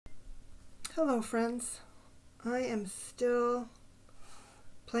Hello friends, I am still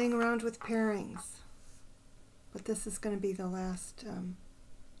playing around with pairings, but this is going to be the last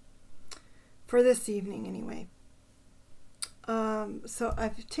for this evening anyway. So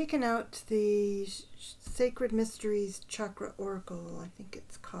I've taken out the Sacred Mysteries Chakra Oracle, I think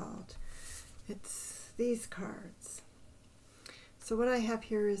it's called. It's these cards. So what I have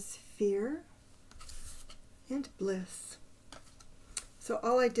here is fear and bliss. So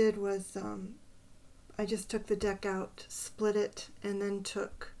all I did was I just took the deck out, split it, and then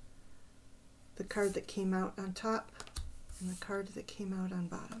took the card that came out on top and the card that came out on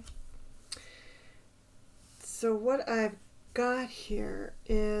bottom. So what I've got here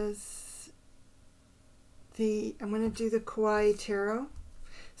is I'm going to do the Kawaii Tarot.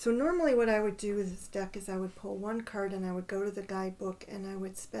 So normally what I would do with this deck is I would pull one card and I would go to the guidebook and I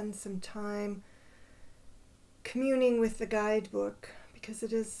would spend some time communing with the guidebook, because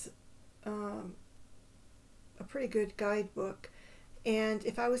it is a pretty good guidebook. And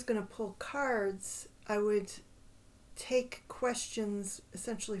if I was going to pull cards, I would take questions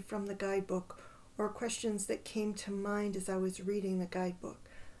essentially from the guidebook, or questions that came to mind as I was reading the guidebook.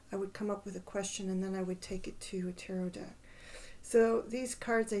 I would come up with a question and then I would take it to a tarot deck. So these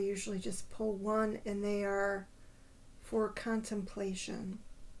cards I usually just pull one, and they are for contemplation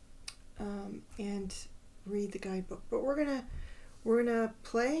and read the guidebook. But we're gonna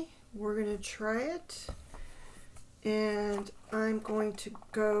play. We're gonna try it, and I'm going to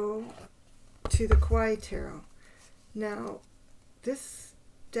go to the Kawaii Tarot. Now, this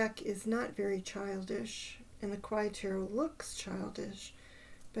deck is not very childish, and the Kawaii Tarot looks childish,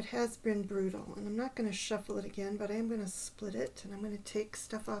 but has been brutal. And I'm not going to shuffle it again, but I am going to split it, and I'm going to take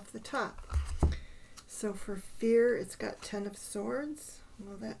stuff off the top. So for fear, it's got 10 of Swords.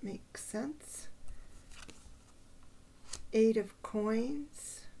 Well, that makes sense. 8 of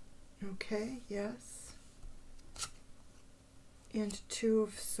Coins. Okay, yes. And 2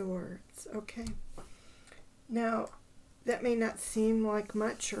 of Swords. Okay. Now, that may not seem like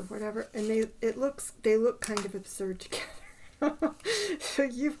much or whatever, and they look kind of absurd together. So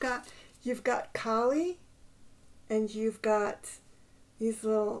you've got Kali, and you've got these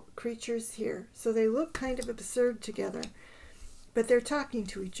little creatures here. So they look kind of absurd together, but they're talking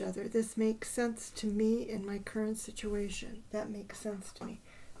to each other. This makes sense to me in my current situation. That makes sense to me.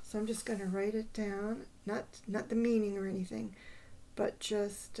 So I'm just going to write it down, not the meaning or anything, but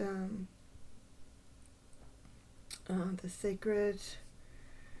just the Sacred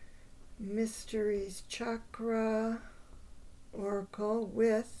Mysteries Chakra Oracle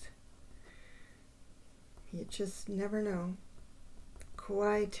with, you just never know,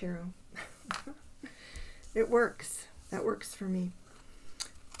 Kawaii Tarot. It works. That works for me.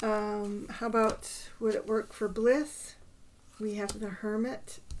 How about, would it work for bliss? We have the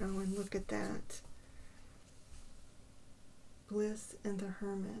Hermit. Oh, and look at that. Bliss and the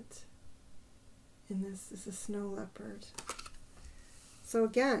Hermit. And this is a snow leopard. So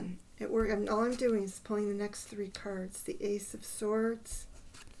again, it worked. All I'm doing is pulling the next 3 cards. The Ace of Swords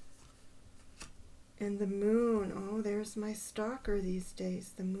and the Moon. Oh, there's my stalker these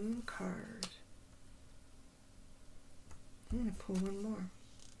days, the Moon card. I'm going to pull one more.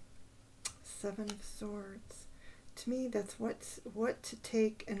 7 of Swords. To me, that's what to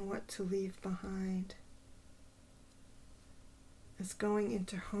take and what to leave behind. It's going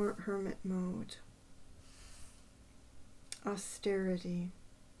into hermit mode. Austerity.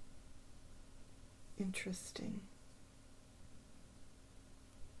 Interesting.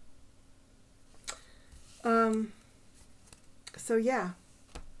 So yeah,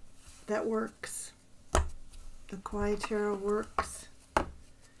 that works. The Kawaii Tarot works.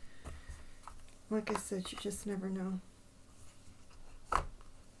 Like I said, you just never know.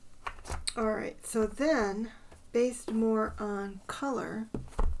 Alright, so then, based more on color,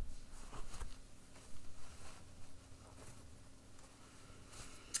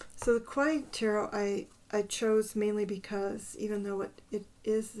 so the Kawaii Tarot I chose mainly because even though it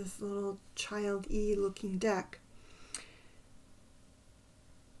is this little child-y looking deck,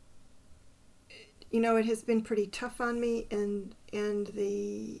 you know, it has been pretty tough on me, and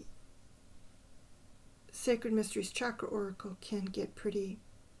the Sacred Mysteries Chakra Oracle can get pretty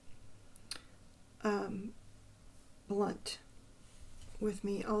blunt with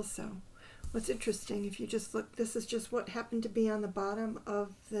me also. What's interesting, if you just look, this is just what happened to be on the bottom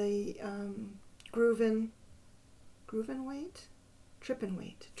of the Trippin weight.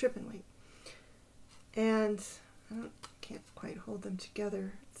 And I can't quite hold them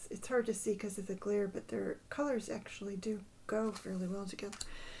together. It's hard to see because of the glare, but their colors actually do go fairly well together.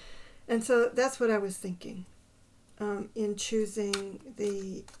 And so that's what I was thinking in choosing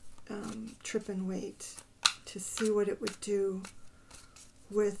the Trip and Wait to see what it would do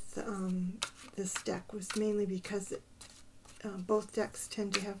with this deck, was mainly because both decks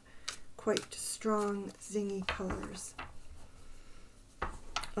tend to have quite strong zingy colors,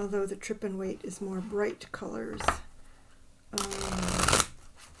 although the Trip and Wait is more bright colors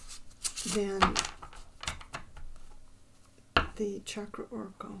than the Chakra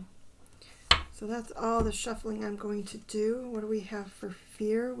Oracle. So that's all the shuffling I'm going to do. What do we have for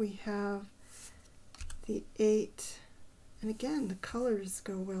fear? We have the 8, and again, the colors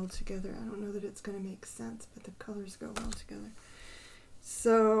go well together. I don't know that it's going to make sense, but the colors go well together.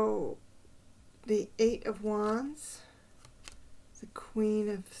 So the 8 of Wands, the Queen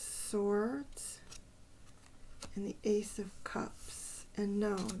of Swords, and the Ace of Cups. And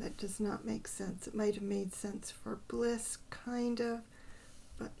no, that does not make sense. It might have made sense for bliss, kind of,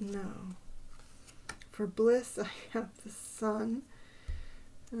 but no. For bliss, I have the Sun.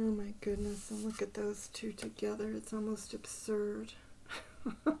 Oh my goodness, and look at those two together. It's almost absurd.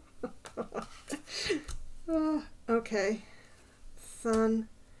 Okay. Sun,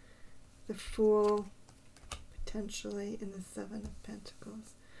 the Fool, potentially, and the 7 of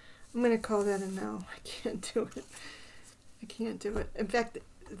Pentacles. I'm going to call that a no. I can't do it. I can't do it. In fact,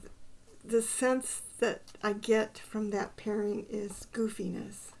 the sense that I get from that pairing is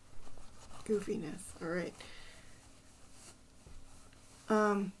goofiness. Goofiness. All right.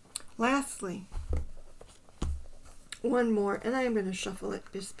 Lastly, one more, and I am going to shuffle it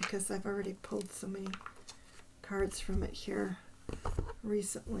just because I've already pulled so many cards from it here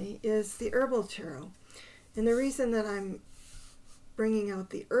recently, is the Herbal Tarot. And the reason that I'm bringing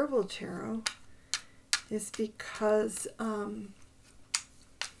out the Herbal Tarot is because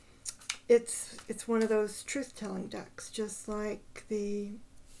it's one of those truth-telling decks, just like the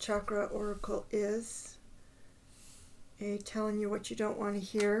Chakra Oracle is a telling you what you don't want to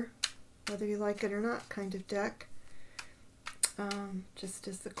hear, whether you like it or not kind of deck. Just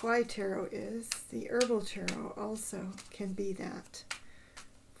as the Kwai Tarot is, the Herbal Tarot also can be that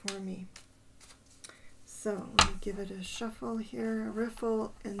for me. So let me give it a shuffle here, a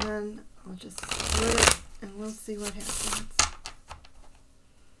riffle, and then I'll just split it and we'll see what happens.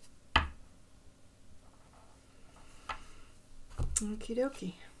 Okie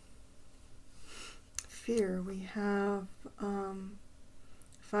dokie. Fear, we have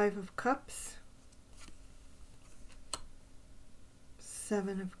 5 of Cups,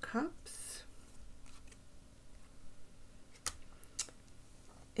 7 of Cups,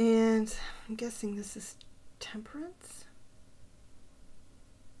 and I'm guessing this is Temperance,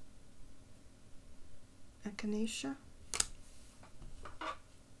 Echinacea.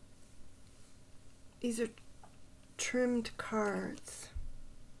 These are trimmed cards.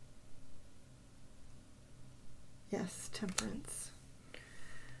 Yes, Temperance.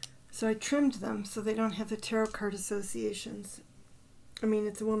 So I trimmed them so they don't have the tarot card associations. I mean,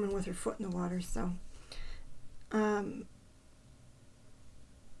 it's a woman with her foot in the water, so. And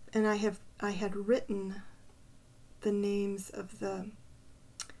I had written the names of the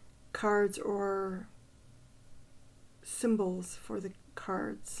cards or symbols for the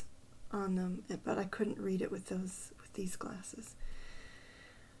cards on them, but I couldn't read it with these glasses.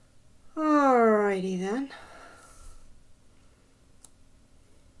 Alrighty then.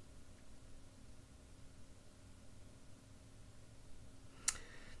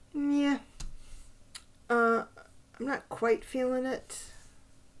 Yeah, I'm not quite feeling it.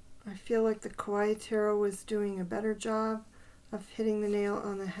 I feel like the Kwai Tarot was doing a better job of hitting the nail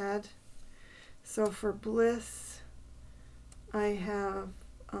on the head. So for bliss, I have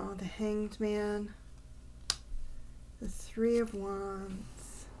the Hanged Man, the 3 of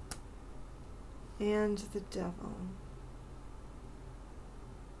Wands, and the Devil.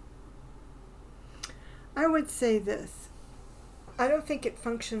 I would say this. I don't think it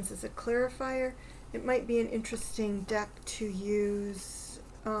functions as a clarifier. It might be an interesting deck to use.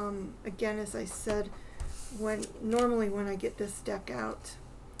 Again, as I said, normally when I get this deck out,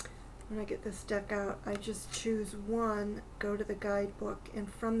 I just choose one, go to the guidebook,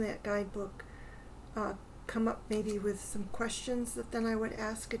 and from that guidebook, come up maybe with some questions that then I would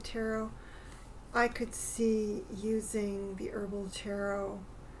ask a tarot. I could see using the Herbal Tarot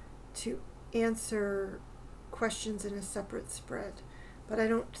to answer questions in a separate spread, but I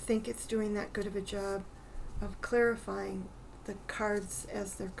don't think it's doing that good of a job of clarifying the cards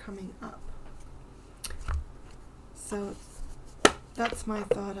as they're coming up. So that's my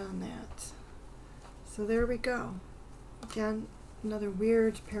thought on that. So there we go. Again, another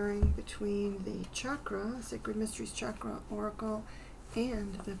weird pairing between the Chakra, Sacred Mysteries Chakra Oracle,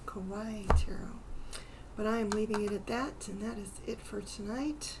 and the Kwai Tarot. But I am leaving it at that, and that is it for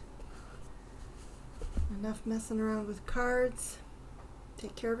tonight. enough messing around with cards.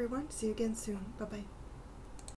 Take care, everyone. See you again soon. Bye-bye.